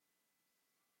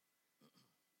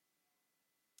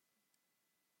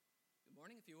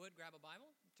you would, grab a Bible,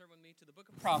 turn with me to the book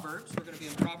of Proverbs. We're going to be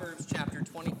in Proverbs chapter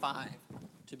 25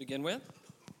 to begin with.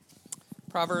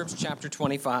 Proverbs chapter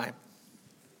 25.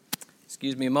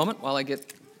 Excuse me a moment while I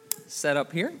get set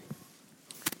up here.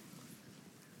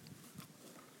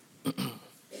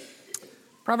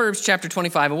 Proverbs chapter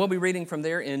 25, and we'll be reading from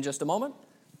there in just a moment.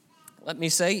 Let me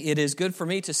say, it is good for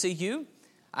me to see you.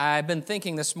 I've been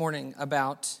thinking this morning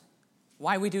about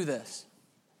why we do this.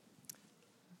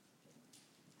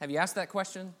 Have you asked that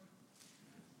question?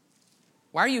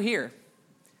 Why are you here?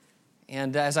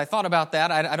 And as I thought about that,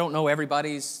 I don't know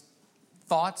everybody's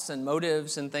thoughts and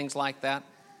motives and things like that,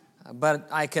 but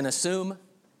I can assume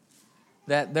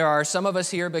that there are some of us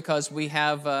here because we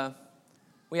have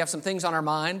some things on our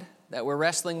mind that we're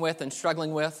wrestling with and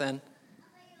struggling with,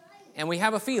 and we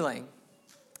have a feeling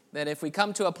that if we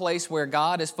come to a place where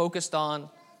God is focused on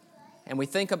and we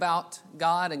think about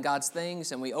God and God's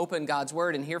things and we open God's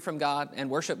Word and hear from God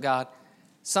and worship God,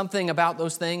 something about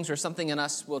those things or something in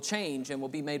us will change and will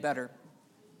be made better.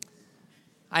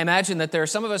 I imagine that there are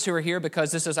some of us who are here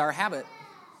because this is our habit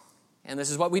and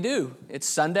this is what we do. It's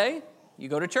Sunday, you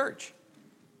go to church.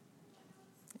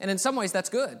 And in some ways that's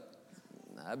good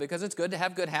because it's good to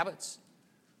have good habits.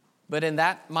 But in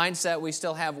that mindset, we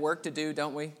still have work to do,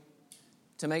 don't we?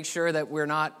 To make sure that we're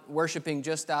not worshiping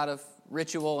just out of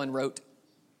ritual and rote.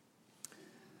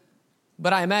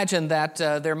 But I imagine that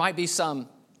there might be some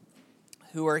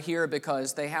who are here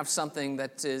because they have something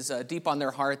that is deep on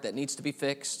their heart that needs to be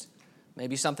fixed,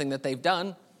 maybe something that they've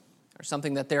done or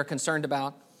something that they're concerned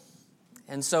about.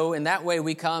 And so in that way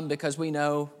we come because we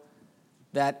know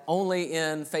that only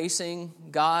in facing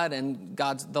God and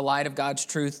the light of God's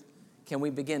truth can we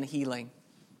begin healing.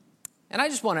 And I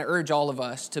just want to urge all of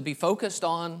us to be focused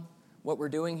on what we're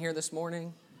doing here this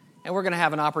morning. And we're going to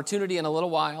have an opportunity in a little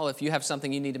while, if you have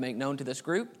something you need to make known to this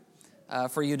group,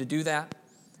 for you to do that.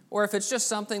 Or if it's just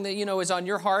something that is on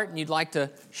your heart and you'd like to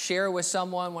share with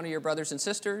someone, one of your brothers and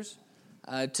sisters,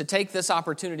 to take this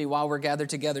opportunity while we're gathered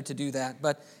together to do that.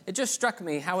 But it just struck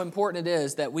me how important it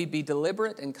is that we be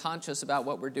deliberate and conscious about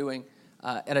what we're doing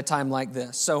at a time like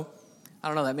this. So, I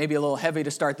don't know, that may be a little heavy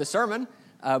to start the sermon,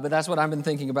 but that's what I've been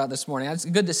thinking about this morning. It's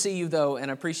good to see you, though,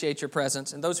 and appreciate your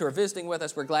presence. And those who are visiting with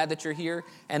us, we're glad that you're here.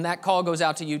 And that call goes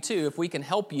out to you, too. If we can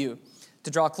help you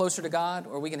to draw closer to God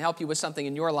or we can help you with something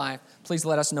in your life, please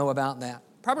let us know about that.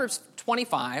 Proverbs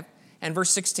 25 and verse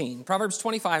 16. Proverbs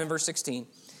 25 and verse 16.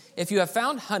 If you have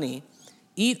found honey,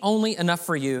 eat only enough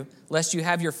for you, lest you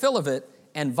have your fill of it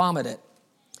and vomit it.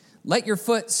 Let your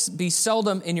foot be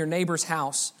seldom in your neighbor's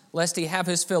house, lest he have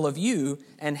his fill of you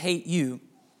and hate you.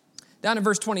 Down in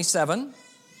verse 27,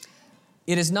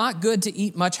 it is not good to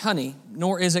eat much honey,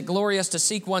 nor is it glorious to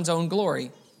seek one's own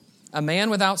glory. A man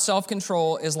without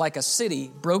self-control is like a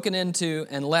city broken into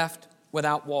and left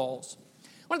without walls.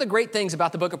 One of the great things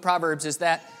about the book of Proverbs is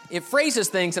that it phrases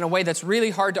things in a way that's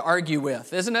really hard to argue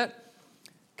with, isn't it?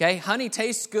 Okay, honey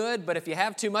tastes good, but if you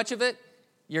have too much of it,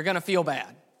 you're going to feel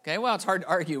bad. Okay, well, it's hard to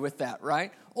argue with that,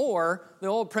 right? Or the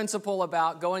old principle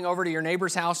about going over to your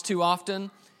neighbor's house too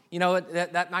often.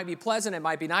 That might be pleasant, it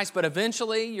might be nice, but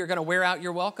eventually you're going to wear out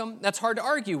your welcome. That's hard to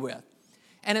argue with.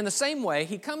 And in the same way,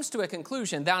 he comes to a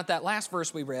conclusion down at that last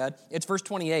verse we read. It's verse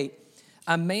 28.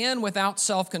 A man without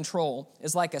self-control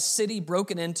is like a city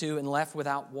broken into and left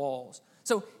without walls.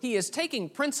 So he is taking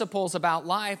principles about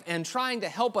life and trying to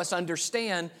help us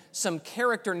understand some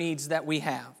character needs that we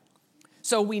have.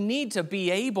 So we need to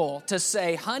be able to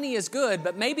say, honey is good,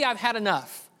 but maybe I've had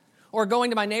enough. Or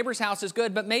going to my neighbor's house is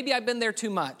good, but maybe I've been there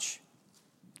too much.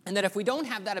 And that if we don't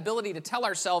have that ability to tell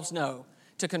ourselves no,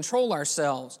 to control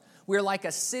ourselves, we're like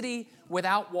a city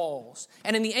without walls.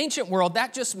 And in the ancient world,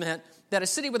 that just meant that a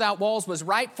city without walls was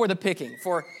ripe for the picking.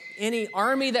 For any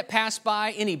army that passed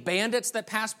by, any bandits that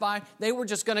passed by, they were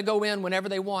just going to go in whenever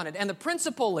they wanted. And the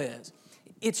principle is,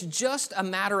 it's just a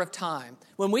matter of time.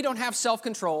 When we don't have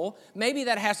self-control, maybe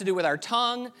that has to do with our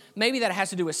tongue, maybe that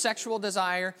has to do with sexual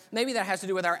desire, maybe that has to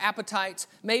do with our appetites,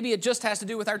 maybe it just has to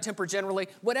do with our temper generally,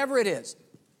 whatever it is.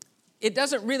 It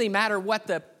doesn't really matter what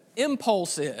the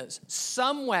impulse is.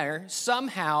 Somewhere,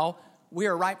 somehow, we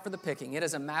are ripe for the picking. It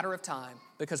is a matter of time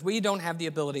because we don't have the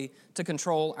ability to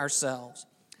control ourselves.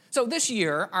 So this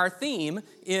year, our theme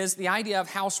is the idea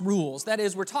of house rules. That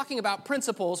is, we're talking about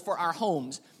principles for our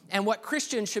homes and what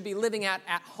Christians should be living at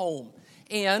home.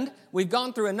 And we've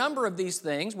gone through a number of these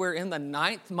things. We're in the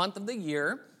 9th month of the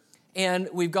year, and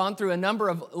we've gone through a number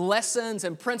of lessons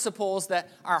and principles that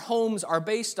our homes are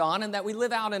based on and that we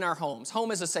live out in our homes.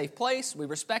 Home is a safe place. We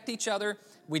respect each other.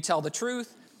 We tell the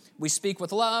truth. we speak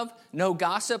with love, no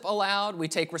gossip allowed, we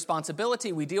take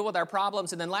responsibility, we deal with our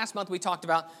problems, and then last month we talked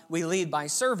about we lead by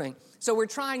serving. So we're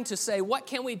trying to say, what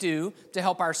can we do to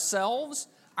help ourselves,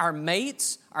 our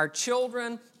mates, our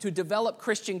children, to develop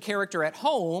Christian character at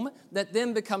home that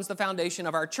then becomes the foundation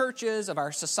of our churches, of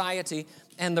our society,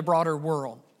 and the broader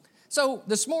world. So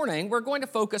this morning, we're going to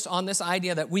focus on this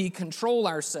idea that we control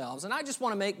ourselves. And I just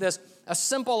want to make this a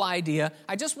simple idea.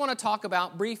 I just want to talk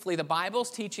about briefly the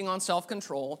Bible's teaching on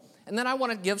self-control. And then I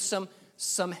want to give some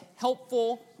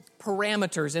helpful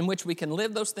parameters in which we can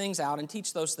live those things out and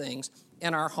teach those things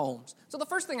in our homes. So the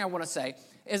first thing I want to say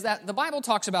is that the Bible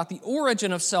talks about the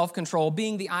origin of self-control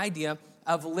being the idea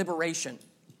of liberation.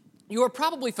 You are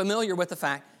probably familiar with the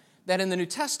fact that in the New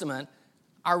Testament,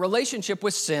 our relationship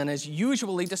with sin is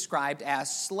usually described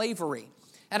as slavery.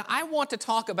 And I want to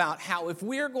talk about how if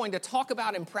we're going to talk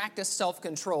about and practice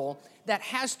self-control, that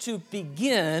has to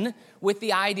begin with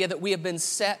the idea that we have been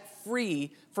set free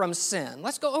from sin.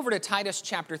 Let's go over to Titus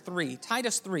chapter 3.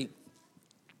 Titus 3.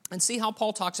 And see how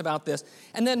Paul talks about this.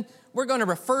 And then we're going to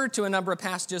refer to a number of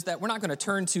passages that we're not going to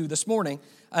turn to this morning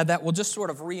that will just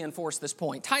sort of reinforce this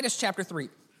point. Titus chapter 3.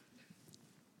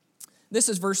 This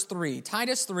is verse 3.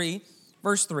 Titus 3.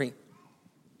 Verse 3,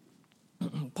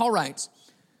 Paul writes,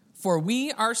 "For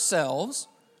we ourselves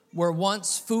were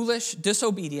once foolish,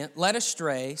 disobedient, led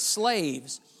astray,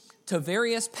 slaves to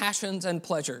various passions and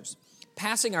pleasures,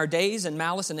 passing our days in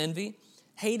malice and envy,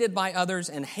 hated by others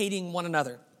and hating one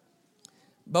another.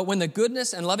 But when the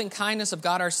goodness and loving kindness of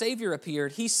God our Savior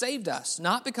appeared, He saved us,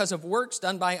 not because of works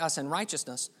done by us in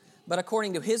righteousness, but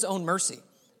according to His own mercy,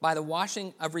 by the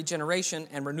washing of regeneration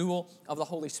and renewal of the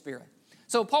Holy Spirit."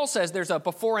 So Paul says there's a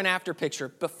before and after picture.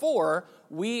 Before,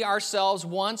 we ourselves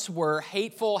once were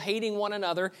hateful, hating one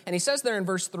another. And he says there in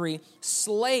verse 3,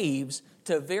 slaves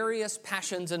to various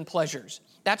passions and pleasures.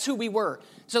 That's who we were.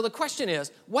 So the question is,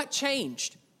 what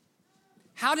changed?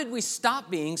 How did we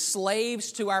stop being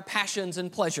slaves to our passions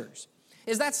and pleasures?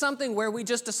 Is that something where we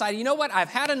just decided, you know what, I've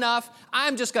had enough,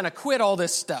 I'm just going to quit all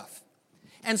this stuff.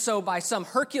 And so by some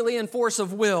Herculean force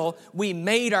of will, we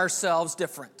made ourselves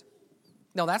different.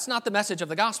 No, that's not the message of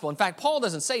the gospel. In fact, Paul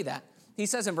doesn't say that. He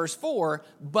says in verse 4,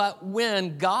 but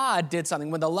when God did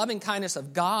something, when the loving kindness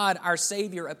of God, our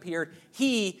Savior, appeared,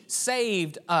 He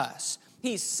saved us.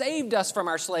 He saved us from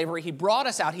our slavery. He brought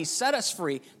us out. He set us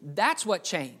free. That's what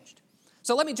changed.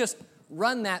 So let me just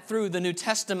run that through the New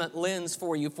Testament lens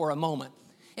for you for a moment.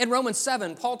 In Romans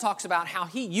 7, Paul talks about how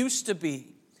he used to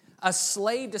be a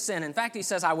slave to sin. In fact, he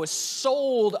says, I was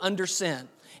sold under sin.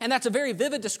 And that's a very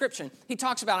vivid description. He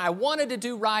talks about, I wanted to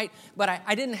do right, but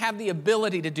I didn't have the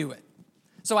ability to do it.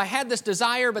 So I had this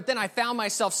desire, but then I found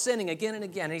myself sinning again and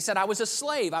again. And he said, I was a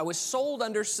slave. I was sold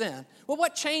under sin. Well,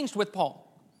 what changed with Paul?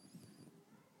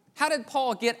 How did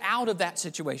Paul get out of that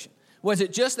situation? Was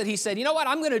it just that he said, you know what,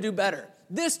 I'm going to do better.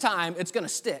 This time, it's going to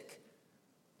stick.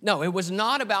 No, it was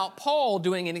not about Paul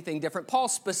doing anything different. Paul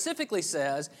specifically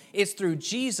says it's through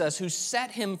Jesus who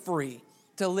set him free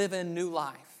to live in new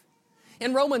life.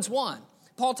 In Romans 1,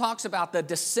 Paul talks about the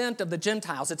descent of the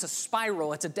Gentiles. It's a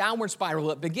spiral. It's a downward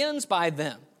spiral. It begins by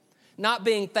them not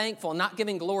being thankful, not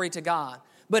giving glory to God.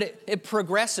 But it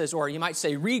progresses, or you might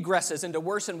say regresses, into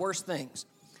worse and worse things.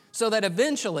 So that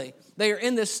eventually they are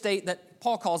in this state that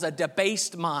Paul calls a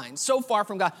debased mind, so far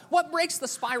from God. What breaks the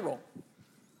spiral?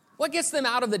 What gets them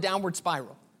out of the downward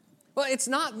spiral? Well, it's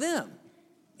not them.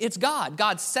 It's God.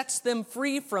 God sets them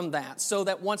free from that so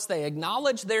that once they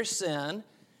acknowledge their sin,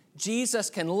 Jesus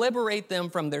can liberate them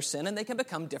from their sin and they can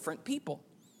become different people.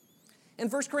 In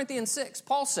 1 Corinthians 6,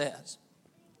 Paul says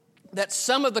that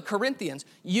some of the Corinthians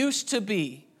used to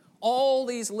be all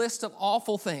these lists of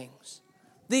awful things,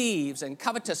 thieves and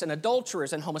covetous and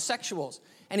adulterers and homosexuals.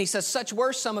 And he says, such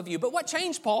were some of you. But what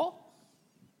changed, Paul?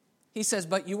 He says,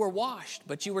 but you were washed,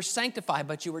 but you were sanctified,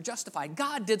 but you were justified.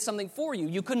 God did something for you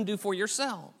you couldn't do for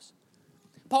yourselves.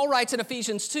 Paul writes in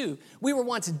Ephesians 2, we were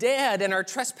once dead in our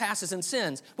trespasses and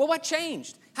sins. Well, what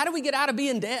changed? How did we get out of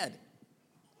being dead?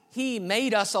 He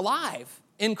made us alive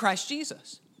in Christ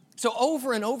Jesus. So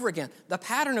over and over again, the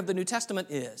pattern of the New Testament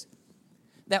is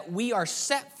that we are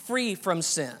set free from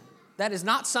sin. That is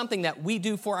not something that we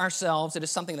do for ourselves. It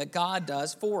is something that God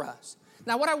does for us.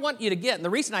 Now, what I want you to get, and the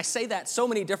reason I say that so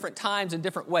many different times in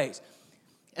different ways,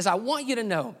 is I want you to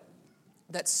know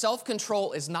that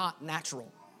self-control is not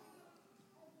natural.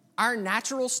 Our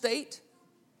natural state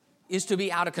is to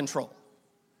be out of control,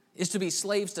 is to be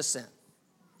slaves to sin,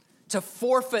 to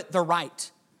forfeit the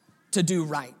right to do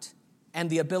right and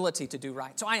the ability to do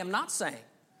right. So I am not saying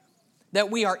that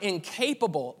we are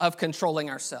incapable of controlling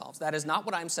ourselves. That is not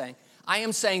what I'm saying. I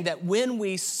am saying that when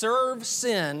we serve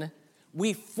sin,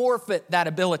 we forfeit that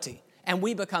ability. and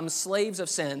we become slaves of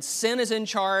sin. Sin is in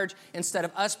charge instead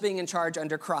of us being in charge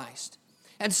under Christ.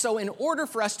 And so in order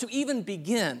for us to even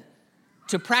begin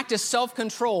to practice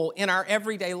self-control in our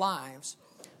everyday lives,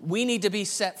 we need to be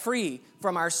set free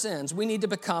from our sins. We need to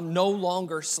become no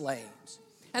longer slaves.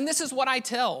 And this is what I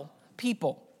tell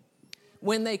people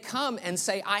when they come and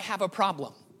say, I have a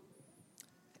problem.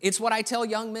 It's what I tell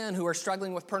young men who are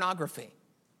struggling with pornography.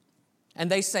 And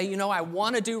they say, I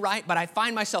want to do right, but I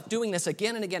find myself doing this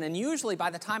again and again. And usually by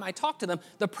the time I talk to them,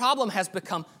 the problem has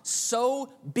become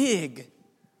so big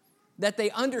that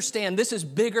they understand this is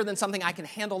bigger than something I can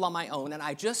handle on my own. And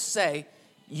I just say,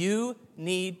 you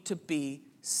need to be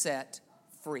set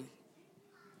free.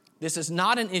 This is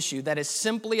not an issue that is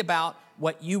simply about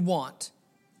what you want.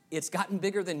 It's gotten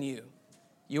bigger than you.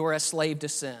 You are a slave to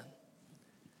sin.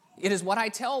 It is what I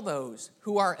tell those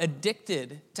who are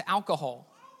addicted to alcohol.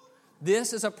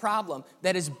 This is a problem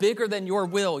that is bigger than your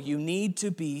will. You need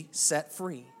to be set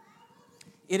free.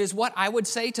 It is what I would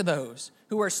say to those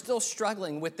who are still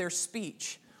struggling with their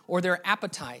speech or their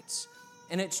appetites.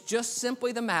 And it's just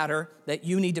simply the matter that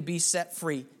you need to be set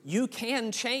free. You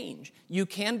can change. You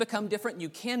can become different. You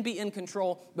can be in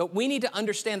control. But we need to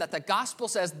understand that the gospel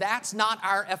says that's not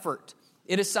our effort.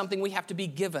 It is something we have to be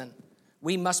given.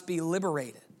 We must be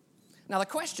liberated. Now the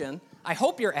question I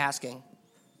hope you're asking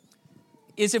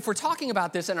is, if we're talking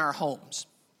about this in our homes,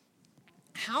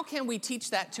 how can we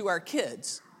teach that to our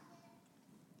kids?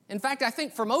 In fact, I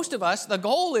think for most of us, the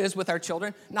goal is with our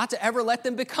children not to ever let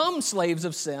them become slaves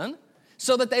of sin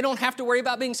so that they don't have to worry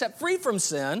about being set free from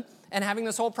sin and having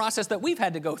this whole process that we've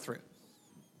had to go through.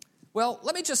 Well,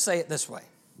 let me just say it this way.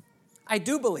 I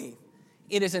do believe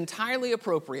it is entirely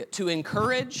appropriate to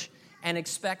encourage and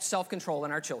expect self-control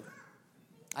in our children.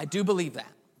 I do believe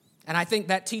that. And I think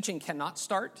that teaching cannot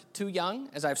start too young,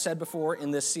 as I've said before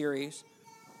in this series.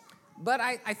 But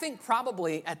I think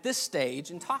probably at this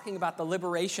stage, in talking about the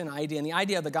liberation idea and the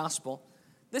idea of the gospel,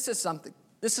 this is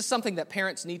something that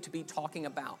parents need to be talking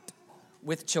about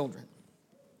with children.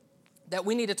 That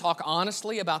we need to talk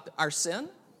honestly about our sin.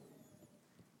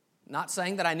 Not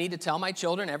saying that I need to tell my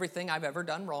children everything I've ever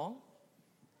done wrong.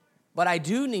 But I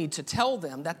do need to tell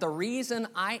them that the reason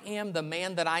I am the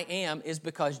man that I am is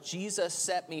because Jesus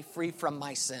set me free from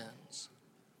my sins.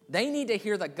 They need to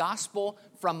hear the gospel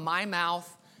from my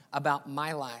mouth about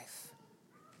my life.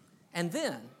 And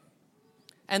then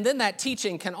that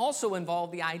teaching can also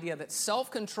involve the idea that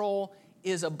self-control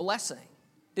is a blessing.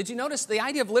 Did you notice the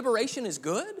idea of liberation is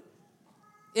good?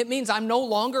 It means I'm no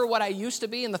longer what I used to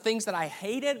be and the things that I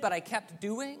hated but I kept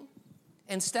doing.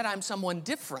 Instead, I'm someone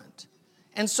different.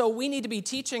 And so we need to be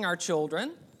teaching our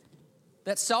children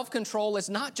that self-control is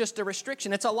not just a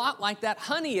restriction. It's a lot like that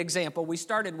honey example we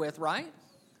started with, right?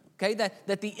 Okay,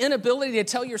 that the inability to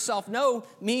tell yourself no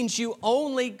means you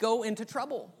only go into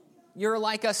trouble. You're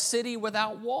like a city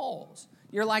without walls.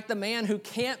 You're like the man who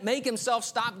can't make himself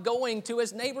stop going to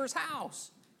his neighbor's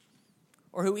house,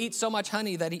 or who eats so much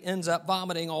honey that he ends up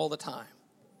vomiting all the time.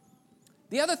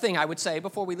 The other thing I would say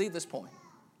before we leave this point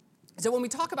is that when we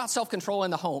talk about self-control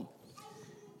in the home,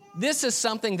 this is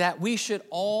something that we should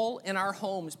all in our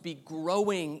homes be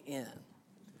growing in.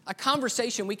 A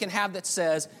conversation we can have that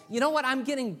says, you know what, I'm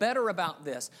getting better about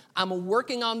this. I'm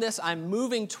working on this. I'm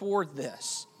moving toward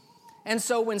this. And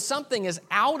so when something is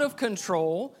out of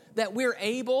control, that we're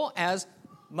able as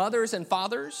mothers and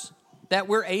fathers, that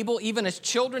we're able even as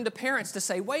children to parents to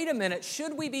say, wait a minute,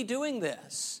 should we be doing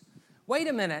this? Wait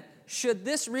a minute, should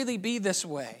this really be this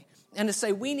way? And to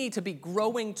say we need to be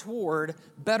growing toward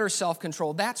better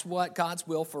self-control. That's what God's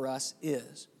will for us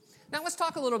is. Now let's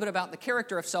talk a little bit about the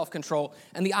character of self-control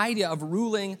and the idea of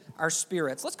ruling our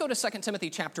spirits. Let's go to 2 Timothy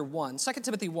chapter 1. 2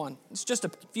 Timothy 1. It's just a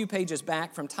few pages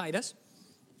back from Titus.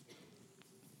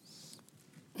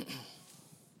 2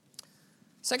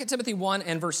 Timothy 1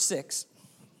 and verse 6.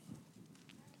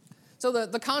 So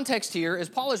the context here is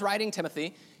Paul is writing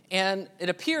Timothy, and it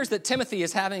appears that Timothy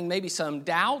is having maybe some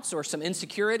doubts or some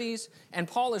insecurities, and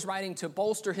Paul is writing to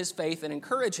bolster his faith and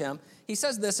encourage him. He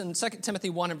says this in 2 Timothy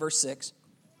 1 and verse 6.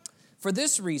 For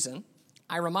this reason,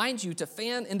 I remind you to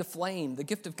fan into flame the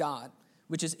gift of God,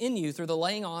 which is in you through the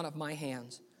laying on of my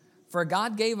hands. For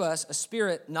God gave us a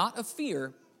spirit not of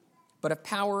fear, but of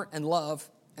power and love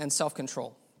and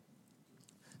self-control.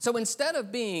 So instead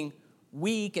of being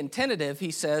weak and tentative,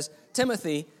 he says,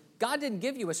 Timothy, God didn't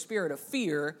give you a spirit of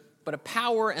fear, but of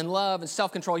power and love and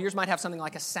self-control. Yours might have something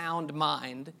like a sound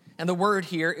mind. And the word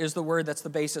here is the word that's the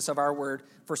basis of our word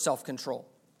for self-control.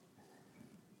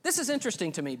 This is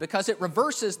interesting to me because it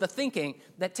reverses the thinking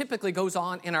that typically goes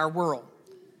on in our world.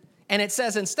 And it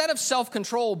says instead of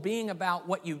self-control being about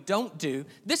what you don't do,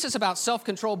 this is about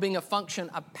self-control being a function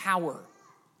of power.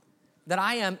 that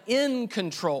I am in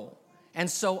control, and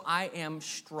so I am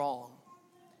strong.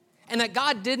 And that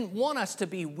God didn't want us to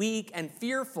be weak and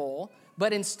fearful,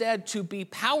 but instead to be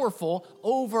powerful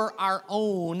over our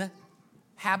own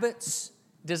habits,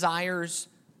 desires,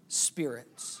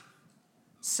 spirits.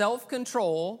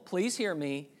 Self-control, please hear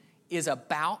me, is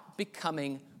about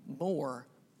becoming more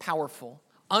powerful.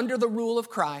 Under the rule of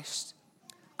Christ,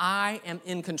 I am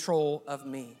in control of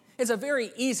me. It's a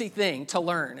very easy thing to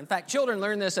learn. In fact, children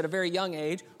learn this at a very young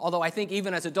age, although I think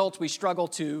even as adults we struggle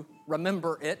to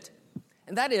remember it.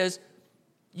 And that is,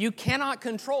 you cannot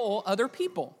control other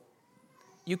people.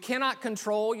 You cannot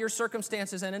control your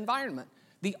circumstances and environment.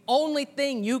 The only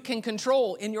thing you can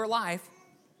control in your life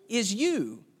is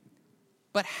you.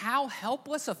 But how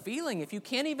helpless a feeling if you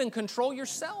can't even control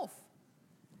yourself.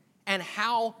 And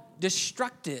how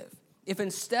destructive if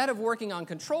instead of working on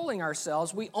controlling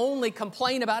ourselves, we only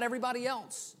complain about everybody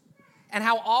else. And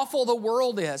how awful the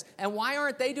world is. And why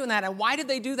aren't they doing that? And why did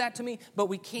they do that to me? But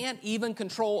we can't even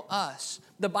control us.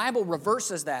 The Bible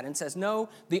reverses that and says, no,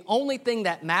 the only thing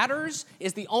that matters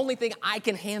is the only thing I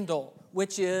can handle,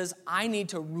 which is I need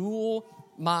to rule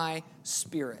my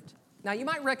spirit. Now, you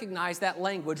might recognize that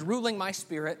language, ruling my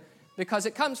spirit, because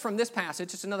it comes from this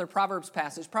passage. It's another Proverbs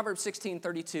passage, Proverbs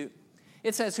 16:32.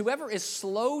 It says, whoever is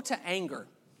slow to anger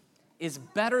is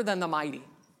better than the mighty,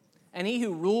 and he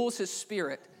who rules his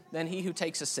spirit than he who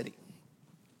takes a city.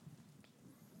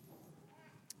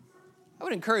 I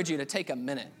would encourage you to take a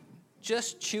minute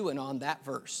just chewing on that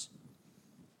verse.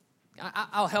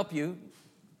 I'll help you,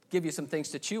 give you some things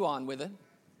to chew on with it.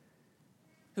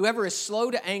 Whoever is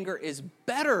slow to anger is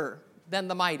better than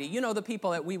the mighty. You know, the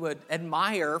people that we would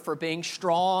admire for being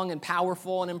strong and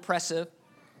powerful and impressive.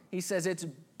 He says it's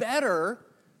better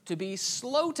to be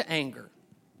slow to anger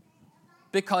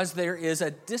because there is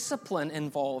a discipline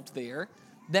involved there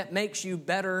that makes you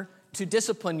better to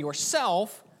discipline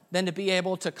yourself than to be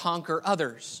able to conquer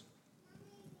others.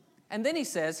 And then he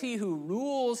says, he who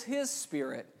rules his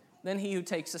spirit than he who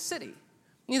takes a city.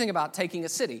 You think about taking a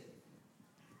city.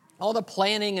 All the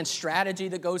planning and strategy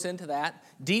that goes into that,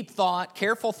 deep thought,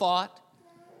 careful thought.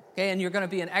 Okay, and you're going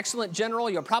to be an excellent general.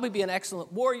 You'll probably be an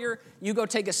excellent warrior. You go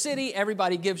take a city,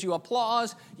 everybody gives you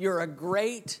applause. You're a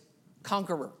great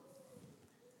conqueror.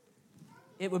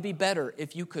 It would be better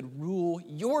if you could rule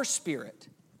your spirit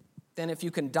than if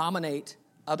you can dominate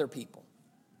other people.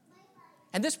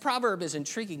 And this proverb is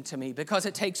intriguing to me because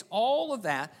it takes all of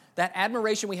that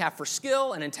admiration we have for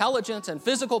skill and intelligence and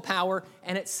physical power,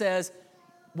 and it says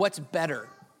what's better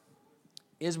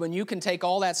is when you can take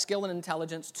all that skill and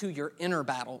intelligence to your inner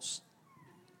battles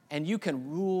and you can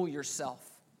rule yourself.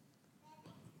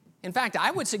 In fact,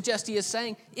 I would suggest he is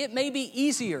saying it may be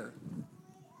easier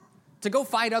to go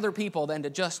fight other people than to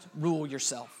just rule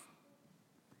yourself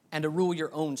and to rule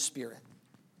your own spirit.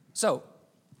 So,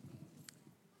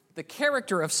 the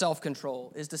character of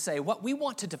self-control is to say what we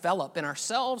want to develop in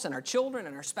ourselves and our children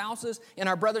and our spouses and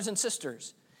our brothers and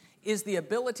sisters is the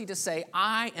ability to say,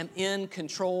 I am in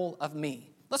control of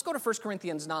me. Let's go to 1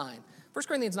 Corinthians 9. 1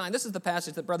 Corinthians 9, this is the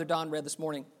passage that Brother Don read this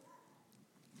morning.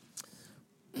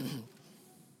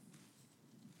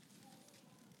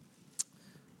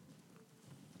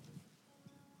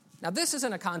 Now, this is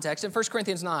in a context in 1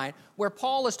 Corinthians 9 where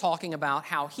Paul is talking about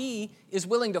how he is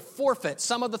willing to forfeit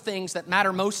some of the things that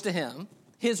matter most to him,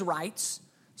 his rights,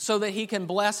 so that he can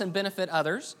bless and benefit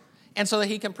others, and so that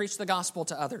he can preach the gospel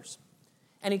to others.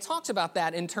 And he talks about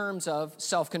that in terms of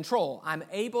self-control. I'm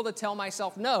able to tell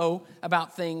myself no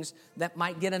about things that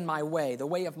might get in my way, the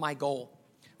way of my goal.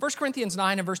 1 Corinthians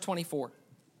 9 and verse 24.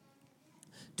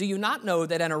 Do you not know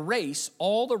that in a race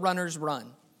all the runners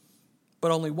run, but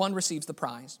only one receives the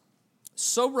prize?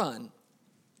 So run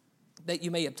that you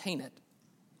may obtain it.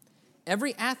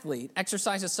 Every athlete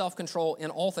exercises self-control in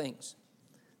all things.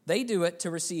 They do it to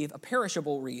receive a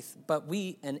perishable wreath, but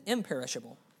we an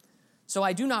imperishable. So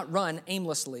I do not run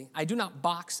aimlessly. I do not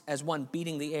box as one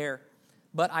beating the air,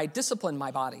 but I discipline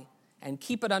my body and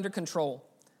keep it under control,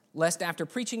 lest after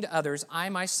preaching to others, I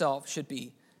myself should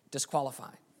be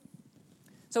disqualified.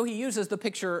 So he uses the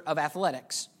picture of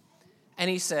athletics. And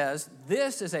he says,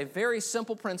 this is a very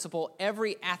simple principle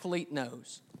every athlete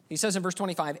knows. He says in verse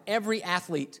 25, every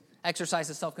athlete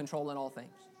exercises self-control in all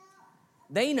things.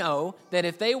 They know that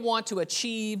if they want to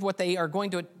achieve what they are going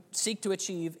to seek to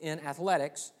achieve in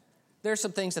athletics, there's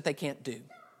some things that they can't do.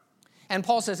 And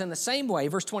Paul says in the same way,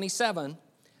 verse 27,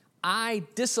 I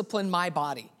discipline my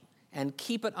body and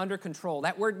keep it under control.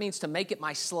 That word means to make it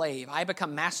my slave. I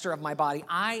become master of my body.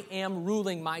 I am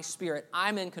ruling my spirit.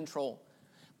 I'm in control.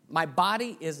 My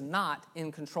body is not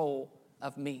in control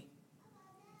of me.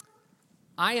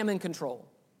 I am in control.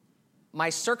 My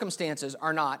circumstances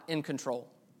are not in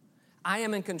control. I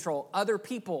am in control. Other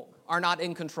people are not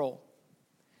in control.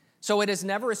 So it is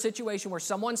never a situation where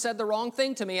someone said the wrong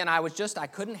thing to me and I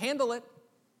couldn't handle it.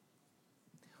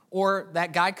 Or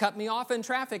that guy cut me off in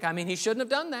traffic. I mean, he shouldn't have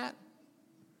done that.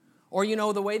 Or,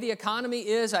 the way the economy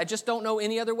is, I just don't know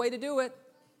any other way to do it.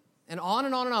 And on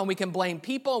and on and on. We can blame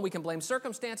people, we can blame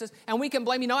circumstances, and we can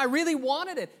blame, I really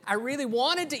wanted it. I really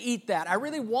wanted to eat that. I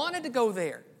really wanted to go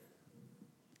there.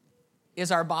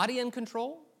 Is our body in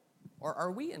control, or are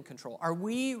we in control? Are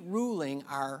we ruling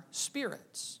our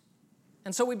spirits?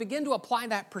 And so we begin to apply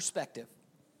that perspective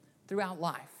throughout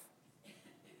life.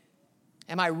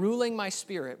 Am I ruling my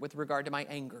spirit with regard to my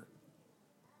anger?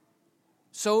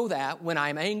 So that when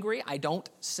I'm angry, I don't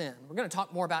sin. We're going to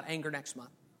talk more about anger next month.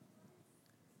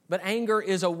 But anger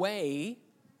is a way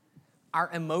our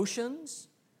emotions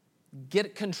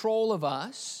get control of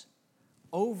us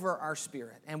over our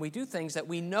spirit. And we do things that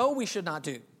we know we should not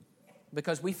do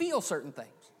because we feel certain things.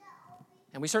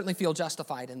 And we certainly feel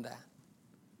justified in that.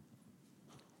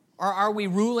 Or are we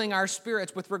ruling our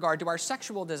spirits with regard to our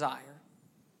sexual desire?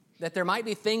 That there might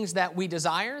be things that we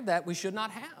desire that we should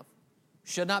not have,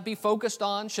 should not be focused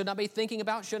on, should not be thinking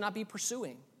about, should not be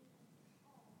pursuing.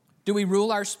 Do we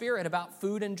rule our spirit about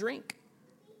food and drink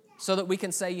so that we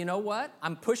can say, you know what,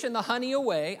 I'm pushing the honey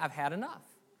away, I've had enough?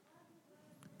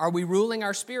 Are we ruling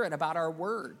our spirit about our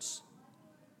words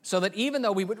so that even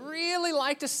though we would really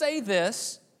like to say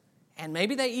this, and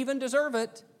maybe they even deserve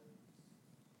it,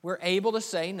 we're able to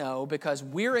say no because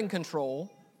we're in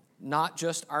control, not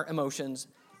just our emotions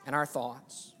and our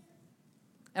thoughts?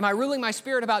 Am I ruling my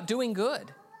spirit about doing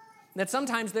good? That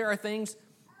sometimes there are things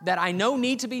that I know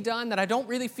need to be done that I don't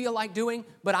really feel like doing,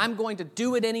 but I'm going to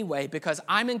do it anyway because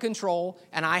I'm in control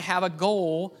and I have a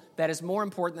goal that is more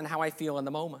important than how I feel in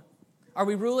the moment. Are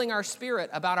we ruling our spirit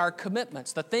about our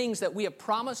commitments, the things that we have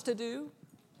promised to do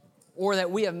or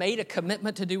that we have made a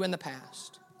commitment to do in the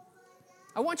past?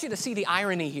 I want you to see the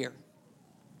irony here.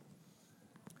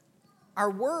 Our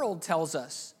world tells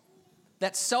us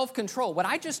that self-control, what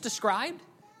I just described,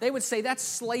 they would say that's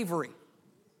slavery.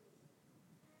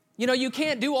 You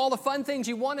can't do all the fun things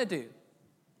you want to do.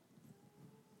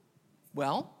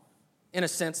 Well, in a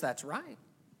sense, that's right.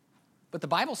 But the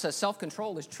Bible says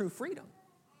self-control is true freedom.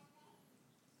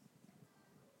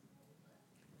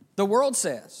 The world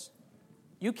says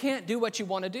you can't do what you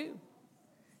want to do.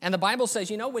 And the Bible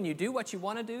says, when you do what you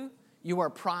want to do, you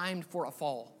are primed for a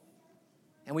fall.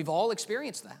 And we've all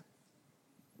experienced that.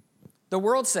 The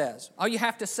world says, you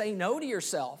have to say no to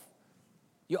yourself.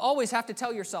 You always have to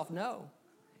tell yourself no.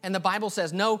 And the Bible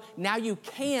says, no, now you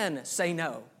can say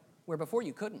no, where before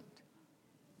you couldn't.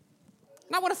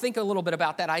 And I want to think a little bit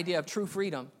about that idea of true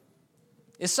freedom.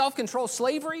 Is self-control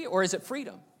slavery or is it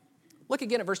freedom? Look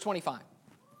again at verse 25.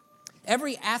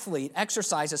 Every athlete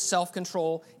exercises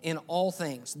self-control in all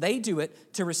things. They do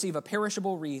it to receive a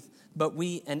perishable wreath, but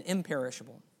we an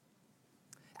imperishable.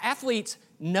 Athletes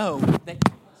know that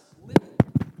you must limit.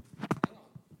 Hang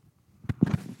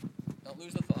on. Don't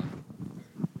lose the thought.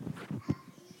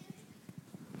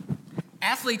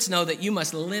 Athletes know that you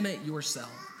must limit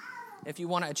yourself if you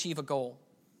want to achieve a goal.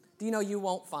 Do you know you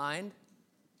won't find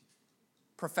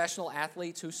professional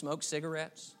athletes who smoke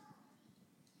cigarettes?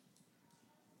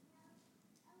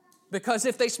 Because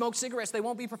if they smoke cigarettes, they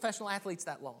won't be professional athletes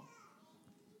that long.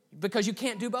 Because you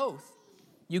can't do both.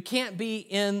 You can't be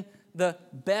in the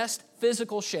best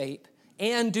physical shape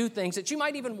and do things that you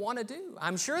might even want to do.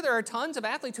 I'm sure there are tons of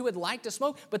athletes who would like to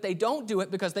smoke, but they don't do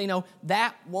it because they know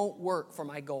that won't work for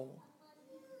my goal.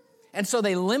 And so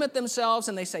they limit themselves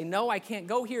and they say, no, I can't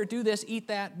go here, do this, eat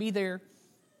that, be there,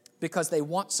 because they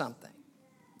want something.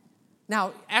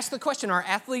 Now, ask the question, are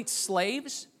athletes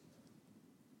slaves?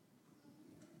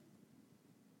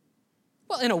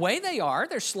 Well, in a way they are.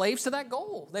 They're slaves to that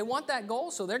goal. They want that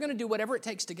goal, so they're going to do whatever it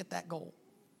takes to get that goal.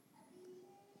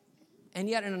 And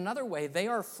yet, in another way, they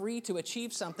are free to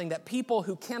achieve something that people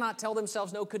who cannot tell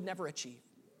themselves no could never achieve.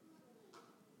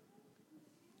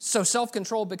 So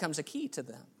self-control becomes a key to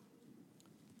them.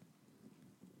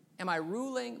 Am I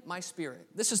ruling my spirit?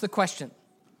 This is the question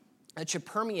that should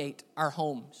permeate our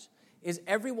homes. Is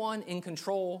everyone in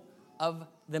control of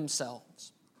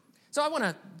themselves? So I want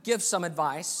to give some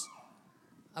advice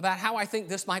about how I think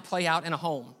this might play out in a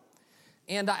home.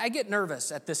 And I get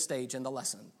nervous at this stage in the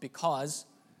lesson because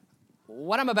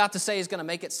what I'm about to say is going to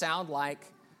make it sound like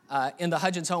in the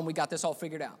Hudgens home we got this all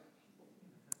figured out.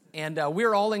 And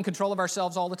we're all in control of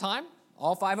ourselves all the time,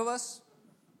 all 5 of us,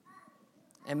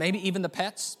 and maybe even the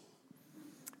pets.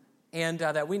 And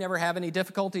that we never have any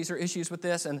difficulties or issues with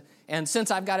this. And since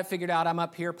I've got it figured out, I'm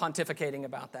up here pontificating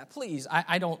about that. Please,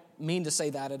 I don't mean to say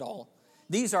that at all.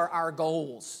 These are our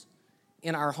goals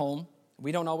in our home.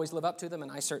 We don't always live up to them,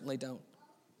 and I certainly don't.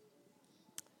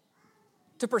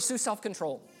 To pursue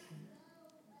self-control.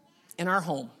 In our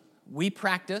home, we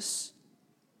practice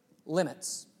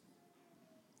limits.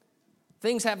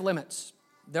 Things have limits.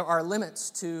 There are limits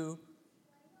to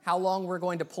how long we're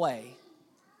going to play.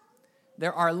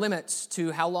 There are limits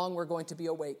to how long we're going to be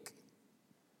awake.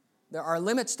 There are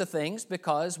limits to things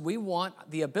because we want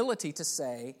the ability to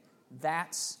say,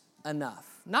 that's enough.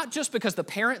 Not just because the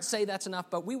parents say that's enough,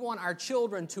 but we want our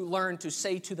children to learn to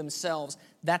say to themselves,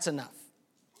 that's enough.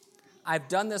 I've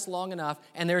done this long enough,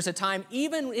 and there's a time,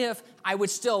 even if I would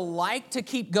still like to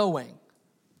keep going,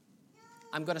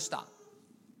 I'm going to stop.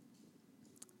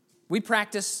 We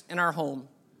practice in our home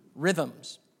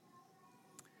rhythms.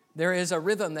 There is a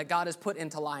rhythm that God has put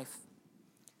into life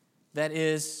that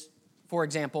is, for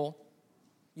example,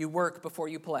 you work before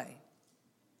you play.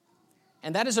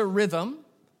 And that is a rhythm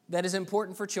that is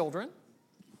important for children.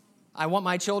 I want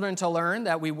my children to learn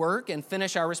that we work and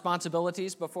finish our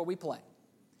responsibilities before we play.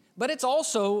 But it's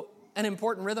also an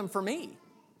important rhythm for me.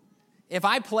 If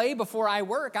I play before I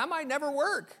work, I might never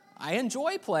work. I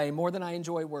enjoy play more than I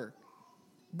enjoy work.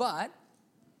 But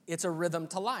it's a rhythm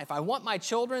to life. I want my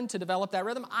children to develop that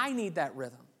rhythm. I need that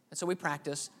rhythm. And so we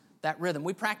practice that rhythm.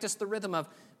 We practice the rhythm of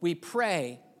we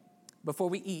pray before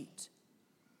we eat.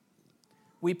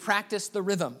 We practice the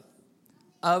rhythm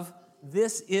of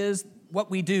this is what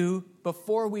we do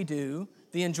before we do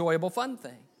the enjoyable fun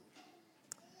thing.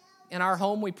 In our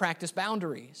home, we practice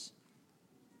boundaries.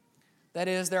 That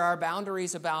is, there are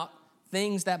boundaries about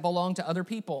things that belong to other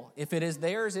people. If it is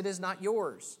theirs, it is not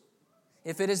yours.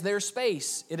 If it is their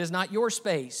space, it is not your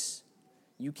space.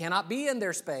 You cannot be in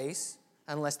their space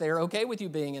unless they are okay with you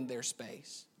being in their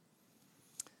space.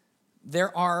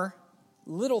 There are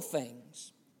little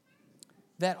things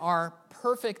that are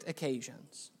perfect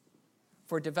occasions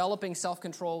for developing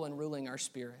self-control and ruling our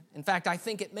spirit. In fact, I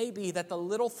think it may be that the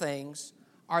little things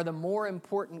are the more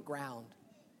important ground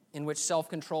in which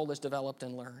self-control is developed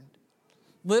and learned.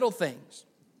 Little things,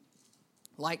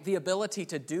 like the ability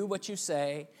to do what you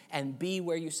say and be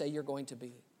where you say you're going to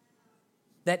be.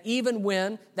 That even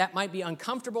when that might be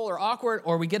uncomfortable or awkward,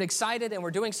 or we get excited and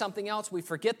we're doing something else, we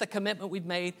forget the commitment we've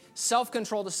made,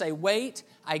 self-control to say, wait,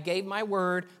 I gave my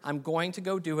word, I'm going to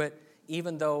go do it,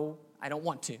 even though I don't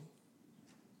want to.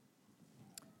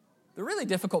 The really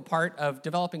difficult part of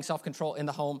developing self-control in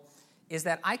the home is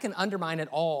that I can undermine it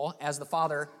all as the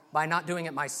father by not doing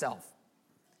it myself.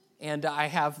 And I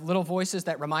have little voices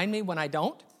that remind me when I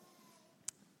don't.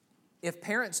 If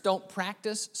parents don't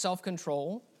practice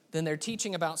self-control, then their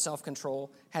teaching about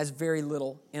self-control has very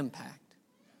little impact.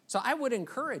 So I would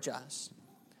encourage us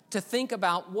to think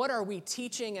about what are we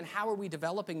teaching and how are we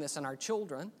developing this in our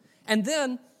children. And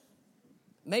then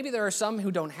maybe there are some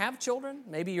who don't have children.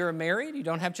 Maybe you're married, you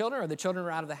don't have children, or the children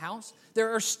are out of the house.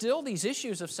 There are still these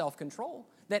issues of self-control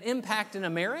that impact in a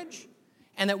marriage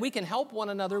and that we can help one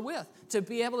another with. To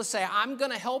be able to say, I'm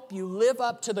going to help you live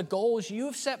up to the goals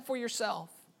you've set for yourself.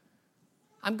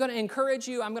 I'm going to encourage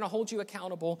you. I'm going to hold you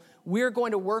accountable. We're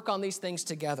going to work on these things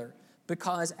together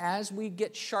because as we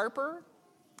get sharper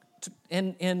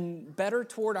and better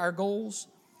toward our goals,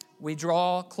 we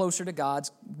draw closer to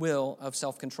God's will of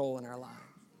self-control in our lives.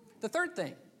 The third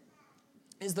thing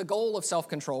is the goal of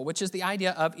self-control, which is the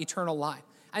idea of eternal life.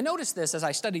 I noticed this as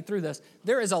I studied through this.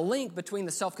 There is a link between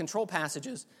the self-control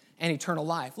passages and eternal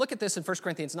life. Look at this in 1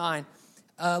 Corinthians 9.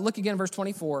 Look again, verse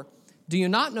 24. Do you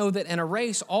not know that in a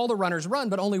race all the runners run,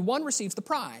 but only one receives the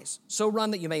prize? So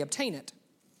run that you may obtain it.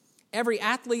 Every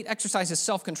athlete exercises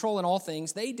self-control in all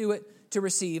things. They do it to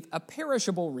receive a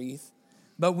perishable wreath,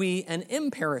 but we an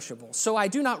imperishable. So I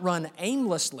do not run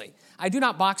aimlessly. I do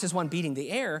not box as one beating the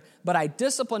air, but I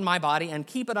discipline my body and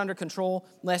keep it under control,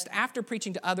 lest after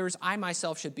preaching to others, I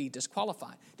myself should be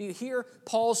disqualified. Do you hear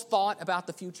Paul's thought about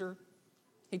the future?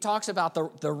 He talks about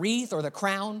the wreath or the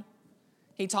crown.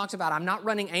 He talks about, I'm not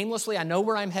running aimlessly. I know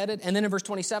where I'm headed. And then in verse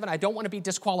 27, I don't want to be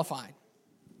disqualified.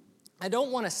 I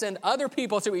don't want to send other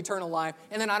people to eternal life,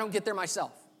 and then I don't get there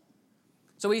myself.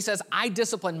 So he says, I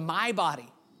discipline my body.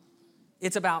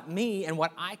 It's about me and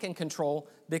what I can control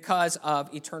because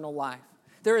of eternal life.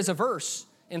 There is a verse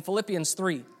in Philippians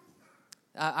 3.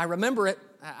 I remember it.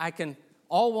 I can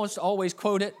almost always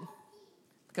quote it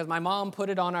because my mom put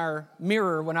it on our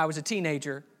mirror when I was a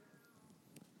teenager,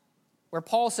 where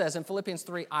Paul says in Philippians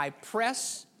 3, I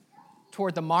press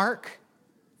toward the mark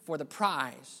for the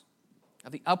prize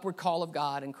of the upward call of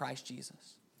God in Christ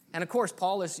Jesus. And of course,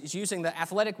 Paul is using the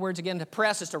athletic words again. To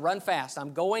press is to run fast.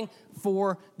 I'm going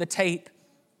for the tape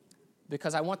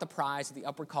because I want the prize of the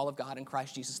upward call of God in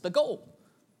Christ Jesus. The goal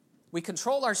We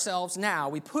control ourselves now.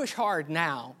 We push hard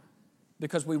now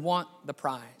because we want the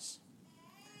prize.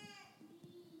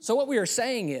 So what we are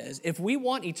saying is, if we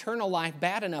want eternal life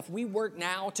bad enough, we work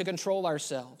now to control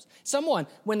ourselves. Someone,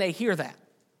 when they hear that,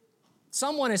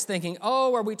 someone is thinking,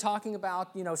 oh, are we talking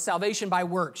about, salvation by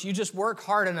works? You just work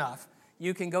hard enough,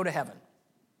 you can go to heaven.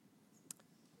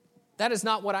 That is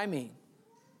not what I mean.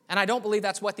 And I don't believe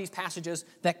that's what these passages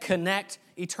that connect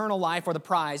eternal life or the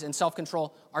prize and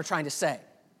self-control are trying to say.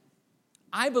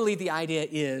 I believe the idea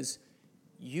is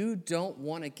you don't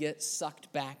want to get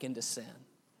sucked back into sin.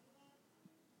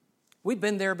 We've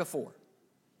been there before,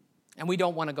 and we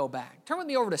don't want to go back. Turn with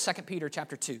me over to 2 Peter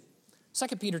chapter 2.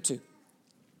 2 Peter 2.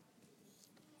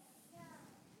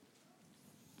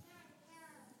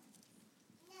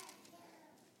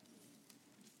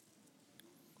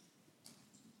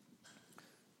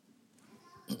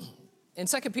 In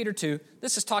 2 Peter 2,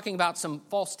 this is talking about some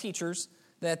false teachers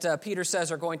that Peter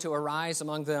says are going to arise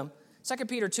among them. 2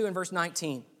 Peter 2 and verse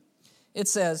 19, it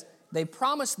says, they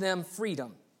promise them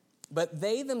freedom, but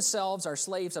they themselves are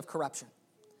slaves of corruption.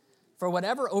 For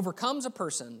whatever overcomes a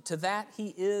person, to that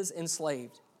he is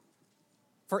enslaved.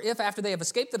 For if after they have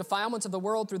escaped the defilements of the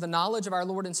world through the knowledge of our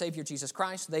Lord and Savior Jesus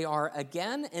Christ, they are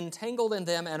again entangled in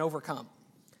them and overcome,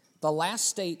 the last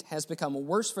state has become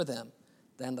worse for them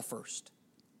than the first.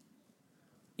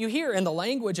 You hear in the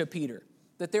language of Peter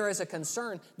that there is a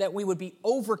concern that we would be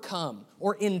overcome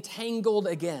or entangled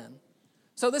again.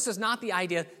 So this is not the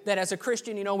idea that as a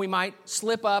Christian, we might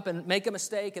slip up and make a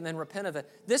mistake and then repent of it.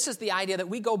 This is the idea that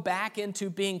we go back into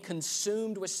being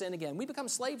consumed with sin again. We become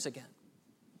slaves again.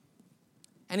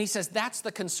 And he says that's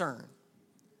the concern.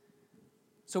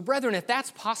 So brethren, if that's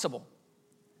possible,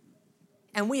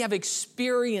 and we have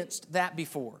experienced that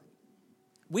before,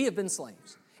 we have been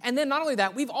slaves. And then not only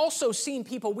that, we've also seen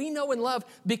people we know and love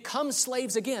become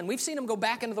slaves again. We've seen them go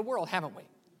back into the world, haven't we?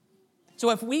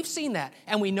 So if we've seen that,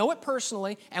 and we know it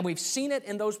personally, and we've seen it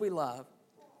in those we love,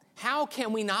 how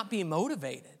can we not be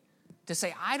motivated to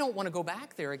say, I don't want to go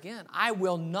back there again. I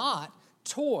will not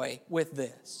toy with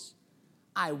this.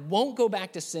 I won't go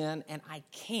back to sin, and I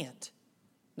can't.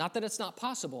 Not that it's not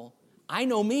possible. I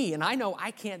know me, and I know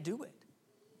I can't do it.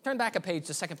 Turn back a page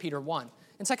to 2 Peter 1.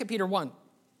 In 2 Peter 1,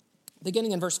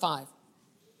 beginning in verse 5,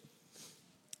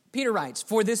 Peter writes,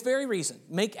 for this very reason,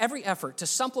 make every effort to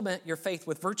supplement your faith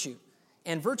with virtue,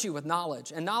 and virtue with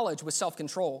knowledge, and knowledge with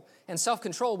self-control, and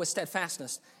self-control with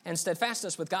steadfastness, and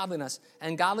steadfastness with godliness,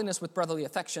 and godliness with brotherly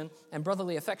affection, and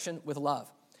brotherly affection with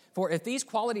love. For if these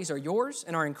qualities are yours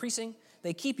and are increasing,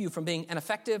 they keep you from being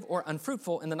ineffective or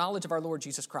unfruitful in the knowledge of our Lord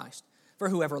Jesus Christ. For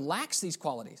whoever lacks these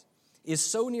qualities is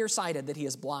so nearsighted that he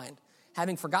is blind,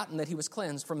 having forgotten that he was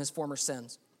cleansed from his former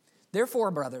sins.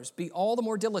 Therefore, brothers, be all the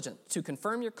more diligent to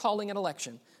confirm your calling and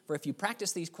election, for if you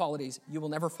practice these qualities, you will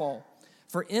never fall.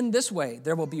 For in this way,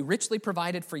 there will be richly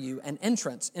provided for you an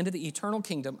entrance into the eternal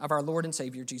kingdom of our Lord and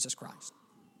Savior, Jesus Christ.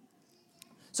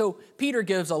 So Peter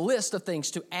gives a list of things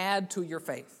to add to your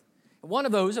faith. One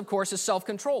of those, of course, is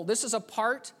self-control. This is a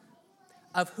part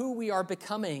of who we are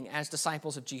becoming as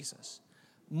disciples of Jesus.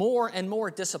 More and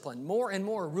more discipline, more and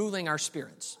more ruling our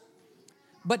spirits.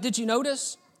 But did you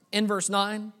notice in verse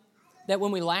 9 that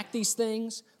when we lack these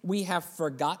things, we have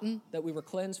forgotten that we were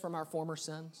cleansed from our former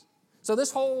sins? So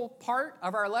this whole part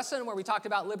of our lesson where we talked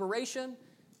about liberation,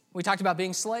 we talked about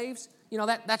being slaves,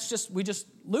 that's just, we just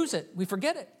lose it. We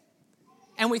forget it.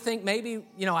 And we think maybe,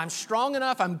 I'm strong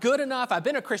enough, I'm good enough, I've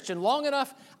been a Christian long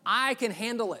enough, I can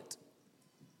handle it.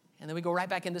 And then we go right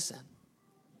back into sin.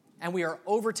 And we are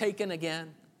overtaken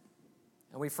again,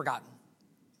 and we've forgotten.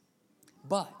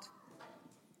 But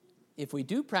if we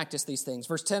do practice these things,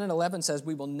 verse 10 and 11 says,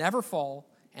 we will never fall,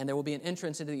 and there will be an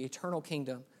entrance into the eternal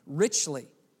kingdom, richly,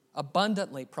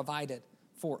 abundantly provided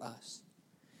for us.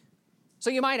 So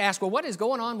you might ask, well, what is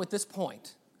going on with this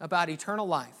point about eternal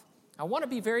life? I want to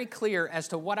be very clear as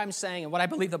to what I'm saying and what I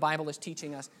believe the Bible is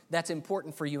teaching us that's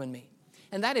important for you and me.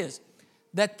 And that is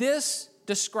that this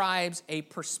describes a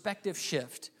perspective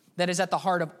shift that is at the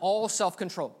heart of all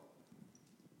self-control.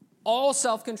 All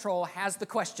self-control has the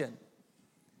question,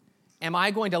 am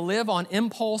I going to live on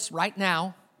impulse right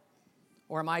now,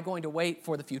 or am I going to wait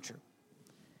for the future?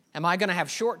 Am I going to have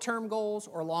short-term goals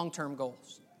or long-term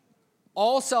goals?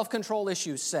 All self-control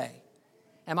issues say,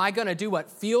 am I going to do what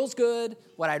feels good,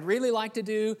 what I'd really like to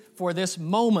do for this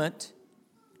moment,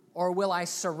 or will I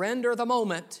surrender the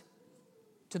moment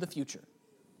to the future?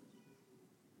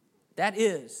 That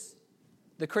is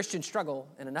the Christian struggle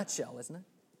in a nutshell, isn't it?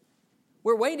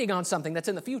 We're waiting on something that's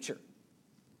in the future.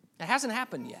 It hasn't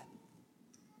happened yet.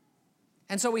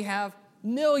 And so we have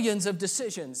millions of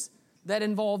decisions that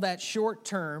involve that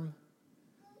short-term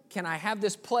can I have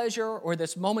this pleasure or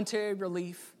this momentary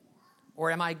relief,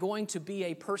 or am I going to be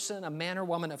a person, a man or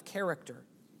woman of character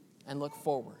and look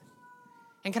forward?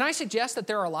 And can I suggest that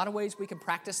there are a lot of ways we can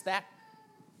practice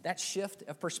that shift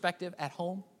of perspective at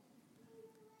home?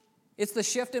 It's the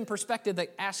shift in perspective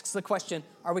that asks the question,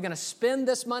 are we going to spend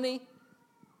this money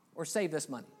or save this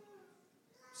money?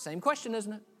 Same question,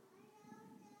 isn't it?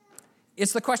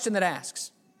 It's the question that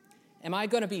asks, am I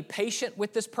going to be patient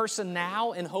with this person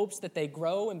now in hopes that they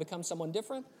grow and become someone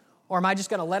different? Or am I just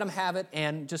going to let them have it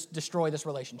and just destroy this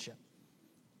relationship?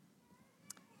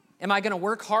 Am I going to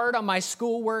work hard on my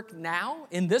schoolwork now,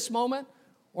 in this moment,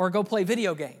 or go play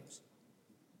video games?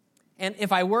 And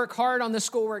if I work hard on the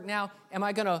schoolwork now, am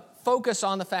I going to focus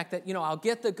on the fact that, I'll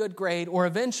get the good grade, or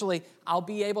eventually I'll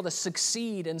be able to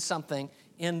succeed in something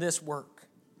in this work?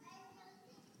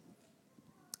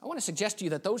 I want to suggest to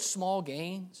you that those small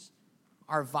gains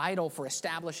are vital for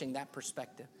establishing that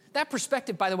perspective. That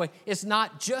perspective, by the way, is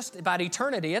not just about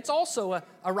eternity. It's also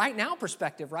a right now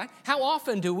perspective, right? How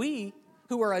often do we,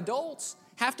 who are adults,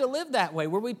 have to live that way,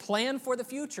 where we plan for the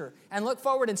future and look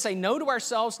forward and say no to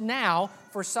ourselves now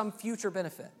for some future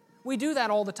benefit? We do that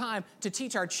all the time. To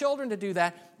teach our children to do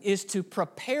that is to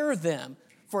prepare them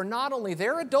for not only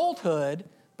their adulthood,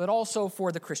 but also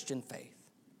for the Christian faith.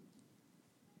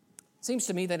 It seems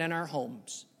to me that in our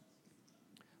homes,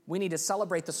 we need to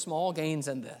celebrate the small gains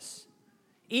in this.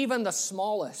 Even the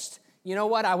smallest. You know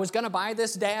what? I was going to buy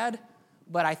this, Dad,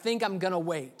 but I think I'm going to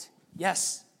wait.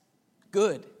 Yes,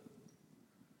 good.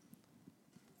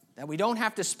 That we don't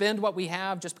have to spend what we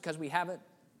have just because we have it.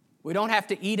 We don't have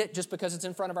to eat it just because it's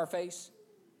in front of our face.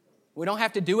 We don't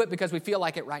have to do it because we feel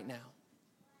like it right now.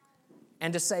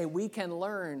 And to say we can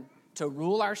learn to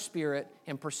rule our spirit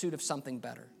in pursuit of something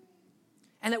better.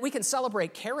 And that we can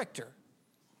celebrate character.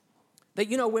 That,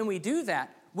 when we do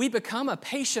that, we become a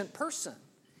patient person.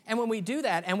 And when we do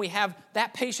that and we have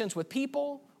that patience with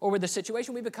people or with the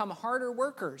situation, we become harder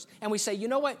workers. And we say, you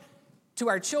know what? To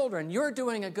our children, you're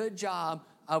doing a good job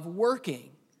of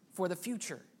working for the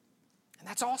future. And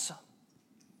that's awesome.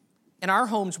 In our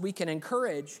homes, we can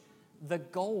encourage the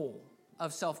goal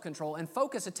of self-control and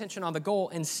focus attention on the goal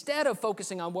instead of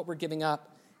focusing on what we're giving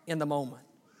up in the moment.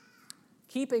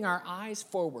 Keeping our eyes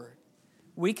forward,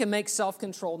 we can make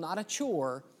self-control not a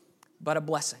chore, but a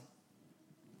blessing.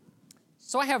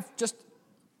 So I have just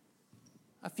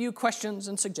a few questions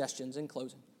and suggestions in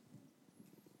closing.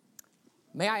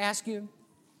 May I ask you,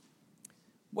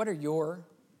 what are your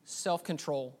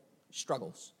self-control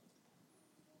struggles?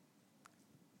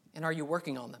 And are you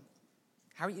working on them?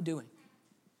 How are you doing?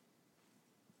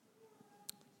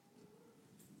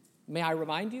 May I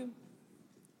remind you,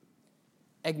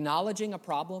 acknowledging a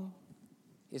problem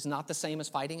is not the same as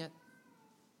fighting it.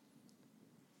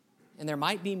 And there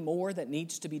might be more that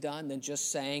needs to be done than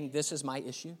just saying, this is my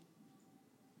issue.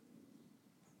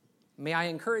 May I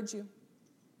encourage you?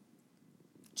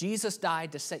 Jesus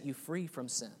died to set you free from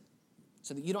sin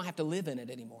so that you don't have to live in it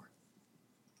anymore.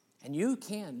 And you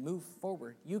can move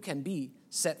forward. You can be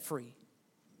set free.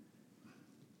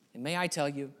 And may I tell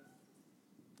you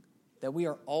that we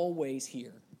are always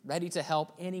here, ready to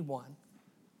help anyone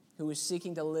who is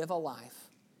seeking to live a life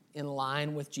in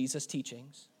line with Jesus'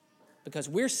 teachings, because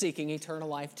we're seeking eternal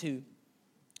life too.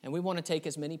 And we want to take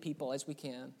as many people as we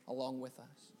can along with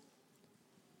us.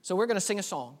 So we're going to sing a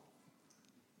song.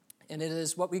 And it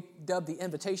is what we dub the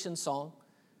invitation song,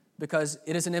 because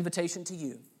it is an invitation to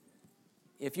you.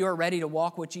 If you are ready to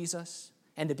walk with Jesus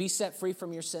and to be set free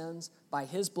from your sins by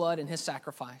his blood and his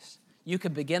sacrifice, you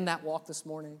can begin that walk this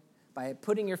morning by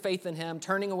putting your faith in him,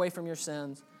 turning away from your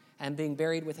sins, and being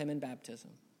buried with him in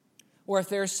baptism. Or if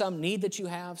there's some need that you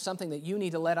have, something that you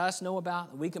need to let us know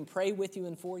about, we can pray with you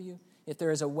and for you. If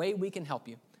there is a way we can help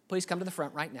you, please come to the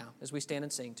front right now as we stand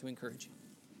and sing to encourage you.